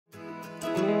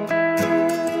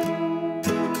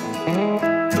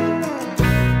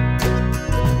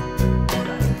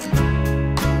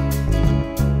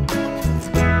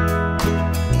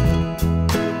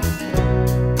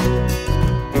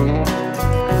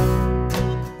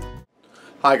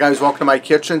Hi guys, welcome to my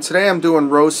kitchen. Today I'm doing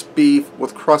roast beef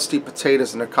with crusty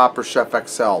potatoes in a Copper Chef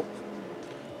XL.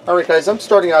 Alright guys, I'm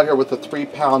starting out here with a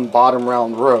 3-pound bottom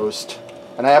round roast,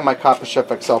 and I have my Copper Chef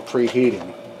XL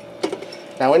preheating.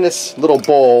 Now in this little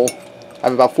bowl, I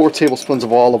have about 4 tablespoons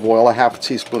of olive oil, a half a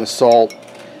teaspoon of salt,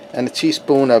 and a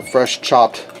teaspoon of fresh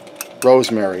chopped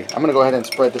rosemary. I'm going to go ahead and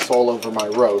spread this all over my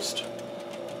roast.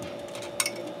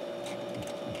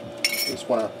 You just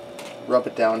want to rub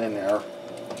it down in there.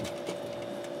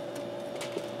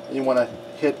 You want to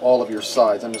hit all of your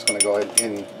sides. I'm just going to go ahead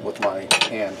in with my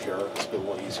hand here. It's a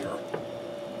little easier. Go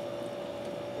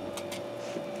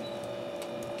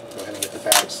ahead and get the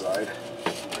back side.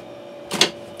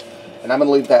 And I'm going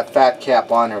to leave that fat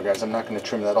cap on here, guys. I'm not going to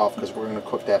trim that off because we're going to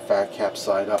cook that fat cap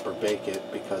side up or bake it,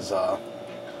 because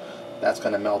that's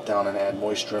going to melt down and add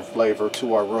moisture and flavor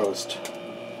to our roast.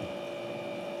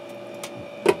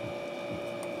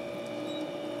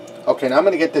 Okay, now I'm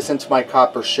going to get this into my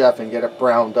Copper Chef and get it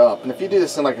browned up. And if you do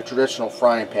this in like a traditional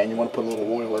frying pan, you want to put a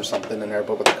little oil or something in there,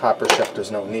 but with the Copper Chef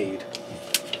there's no need.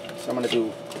 So I'm going to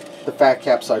do the fat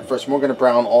cap side first, and we're going to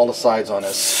brown all the sides on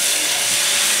this.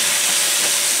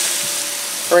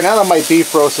 Alright, now that my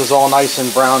beef roast is all nice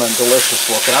and brown and delicious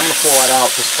looking, I'm going to pull that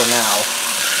out just for now.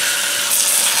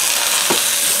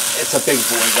 It's a big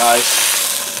boy, guys.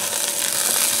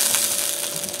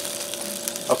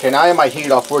 Okay, now I have my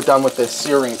heat off. We're done with the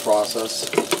searing process.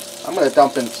 I'm going to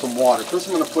dump in some water. First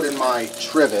I'm going to put in my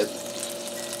trivet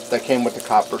that came with the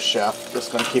Copper Chef.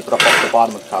 Just going to keep it up off the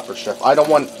bottom of the Copper Chef. I don't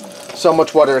want so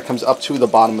much water that comes up to the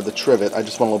bottom of the trivet. I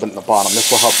just want a little bit in the bottom.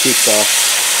 This will help keep the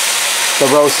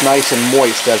roast nice and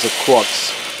moist as it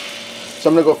cooks. So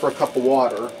I'm going to go for a cup of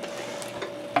water.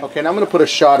 Okay, now I'm going to put a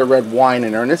shot of red wine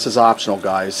in there, and this is optional,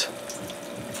 guys.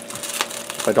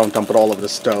 If I don't dump it all over the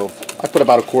stove. I put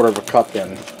about 1/4 cup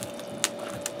in.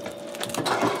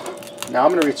 Now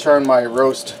I'm going to return my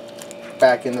roast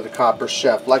back into the Copper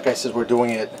Chef. Like I said, we're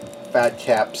doing it fat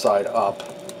cap side up.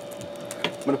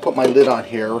 I'm going to put my lid on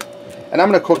here, and I'm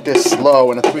going to cook this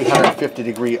slow in a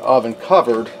 350-degree oven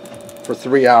covered for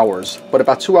 3 hours. But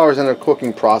about 2 hours into the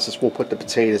cooking process, we'll put the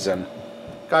potatoes in.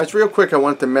 Guys, real quick, I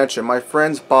wanted to mention my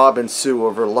friends Bob and Sue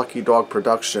over at Lucky Dog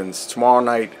Productions. Tomorrow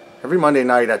night, every Monday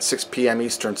night at 6 p.m.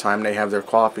 Eastern Time, they have their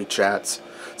coffee chats.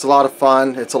 It's a lot of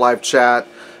fun. It's a live chat.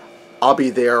 I'll be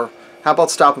there. How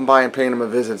about stopping by and paying them a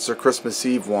visit? It's their Christmas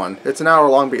Eve one. It's an hour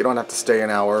long, but you don't have to stay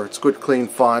an hour. It's good, clean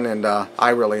fun, and I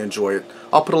really enjoy it.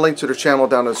 I'll put a link to their channel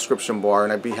down in the description bar,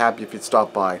 and I'd be happy if you'd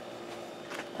stop by.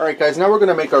 Alright guys, now we're going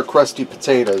to make our crusty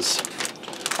potatoes.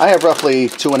 I have roughly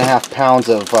 2.5 pounds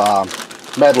of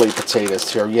medley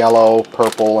potatoes here, yellow,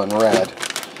 purple, and red.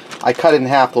 I cut it in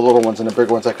half, the little ones, and the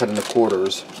bigger ones I cut into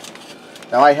quarters.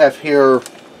 Now I have here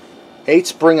 8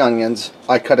 spring onions.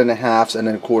 I cut into halves and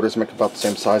then quarters, make about the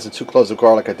same size, and 2 cloves of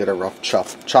garlic I did a rough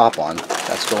chop on.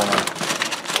 That's going on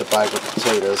the bag of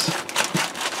potatoes.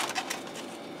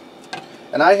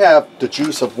 And I have the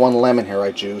juice of 1 lemon here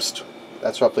I juiced.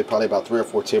 That's roughly probably about 3 or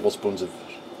 4 tablespoons of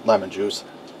lemon juice.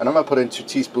 And I'm going to put in 2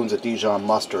 teaspoons of Dijon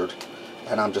mustard.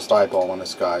 And I'm just eyeballing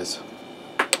this, guys.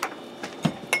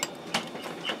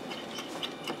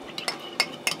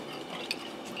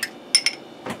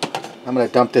 I'm going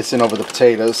to dump this in over the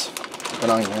potatoes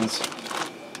and onions.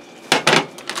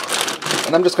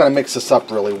 And I'm just going to mix this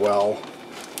up really well.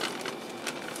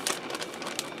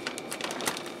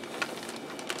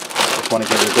 Just want to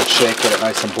give it a good shake, get it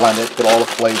nice and blended, get all the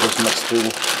flavors mixed through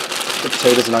the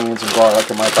potatoes and onions and garlic,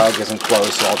 and my bag isn't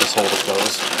closed, so I'll just hold it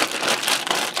closed.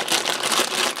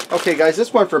 Okay guys,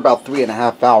 this went for about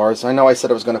 3.5 hours. I know I said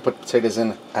I was going to put potatoes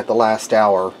in at the last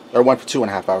hour, or it went for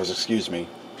 2.5 hours, excuse me.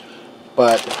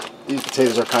 But these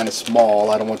potatoes are kind of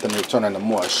small. I don't want them to turn into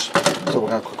mush, so we're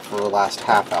going to cook for the last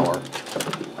half hour.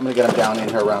 I'm going to get them down in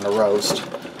here around the roast.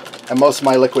 And most of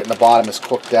my liquid in the bottom is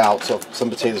cooked out, so if some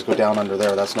potatoes go down under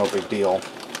there, that's no big deal.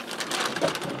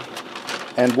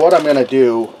 And what I'm going to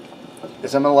do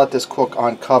is I'm going to let this cook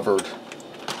uncovered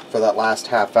for that last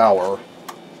half hour.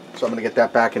 So I'm going to get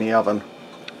that back in the oven.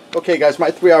 Okay guys, my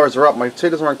 3 hours are up. My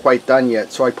potatoes aren't quite done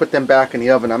yet, so I put them back in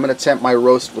the oven. I'm going to temp my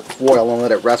roast with foil and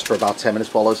let it rest for about 10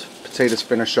 minutes while those potatoes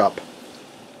finish up.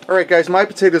 Alright guys, my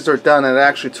potatoes are done, and it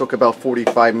actually took about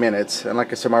 45 minutes. And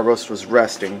like I said, my roast was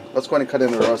resting. Let's go ahead and cut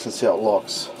into the roast and see how it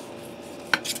looks.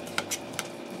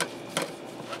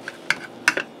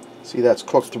 See, that's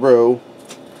cooked through.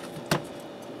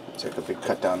 Take a big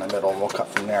cut down the middle and we'll cut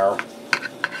from there.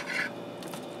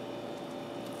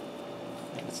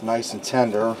 It's nice and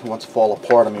tender. It won't fall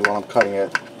apart on me while I'm cutting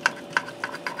it.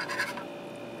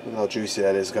 Look how juicy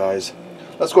that is, guys.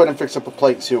 Let's go ahead and fix up a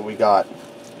plate and see what we got.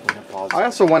 I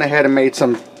also went ahead and made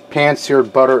some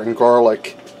pan-seared butter and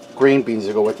garlic green beans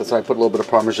to go with it, so I put a little bit of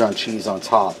Parmesan cheese on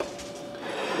top.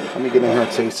 Let me get in here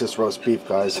and taste this roast beef,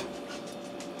 guys.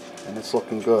 And it's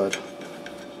looking good.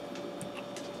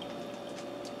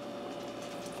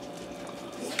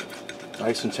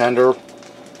 Nice and tender,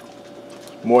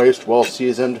 moist, well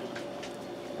seasoned.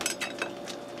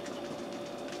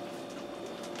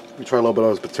 Let me try a little bit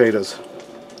of those potatoes.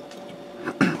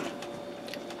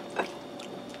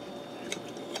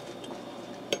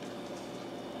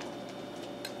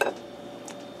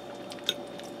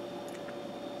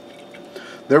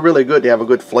 They're really good. They have a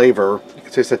good flavor. You can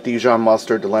taste that Dijon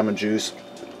mustard, the lemon juice.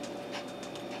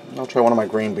 I'll try one of my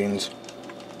green beans.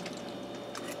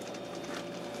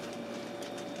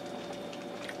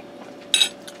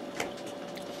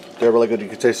 They're really good. You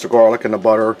can taste the garlic and the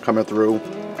butter coming through.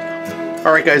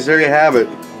 Alright guys, there you have it.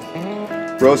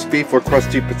 Roast beef with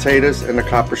crusty potatoes in the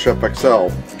Copper Chef XL.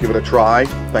 Give it a try.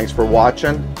 Thanks for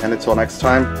watching, and until next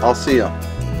time, I'll see you.